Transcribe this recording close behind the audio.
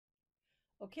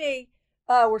Okay,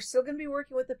 we're still going to be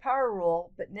working with the power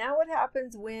rule, but now what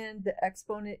happens when the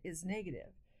exponent is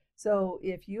negative? So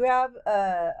if you have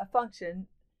a function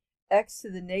x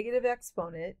to the negative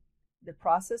exponent, the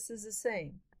process is the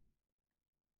same.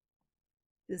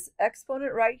 This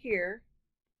exponent right here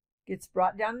gets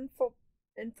brought down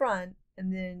in front,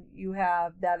 and then you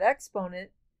have that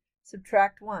exponent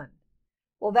subtract 1.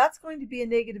 Well, that's going to be a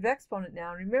negative exponent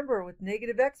now. Remember, with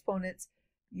negative exponents,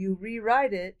 you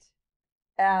rewrite it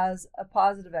as a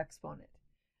positive exponent.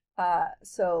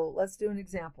 So let's do an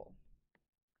example.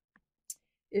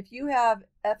 If you have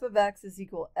f of x is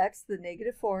equal x to the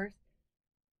negative fourth,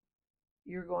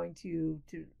 you're going to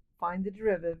find the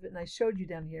derivative, and I showed you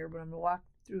down here, but I'm going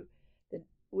to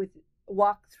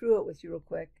walk through it with you real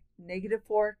quick. Negative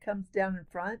 4 comes down in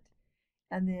front,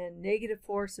 and then negative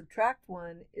 4 subtract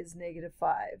 1 is negative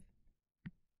 5.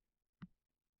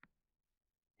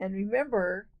 And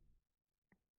remember,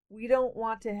 we don't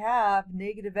want to have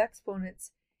negative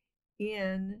exponents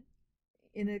in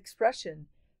an expression.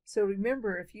 So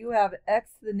remember, if you have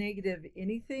x to the negative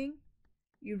anything,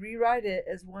 you rewrite it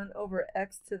as 1 over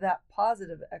x to that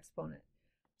positive exponent.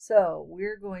 So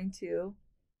we're going to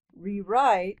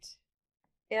rewrite,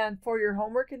 and for your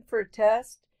homework and for a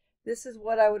test, this is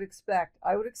what I would expect.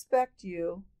 I would expect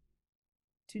you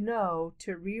to know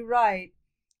to rewrite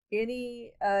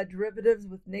any derivatives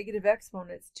with negative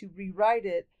exponents, to rewrite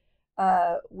it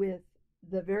with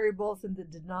the variables in the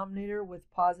denominator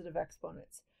with positive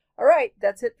exponents. All right,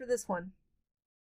 that's it for this one.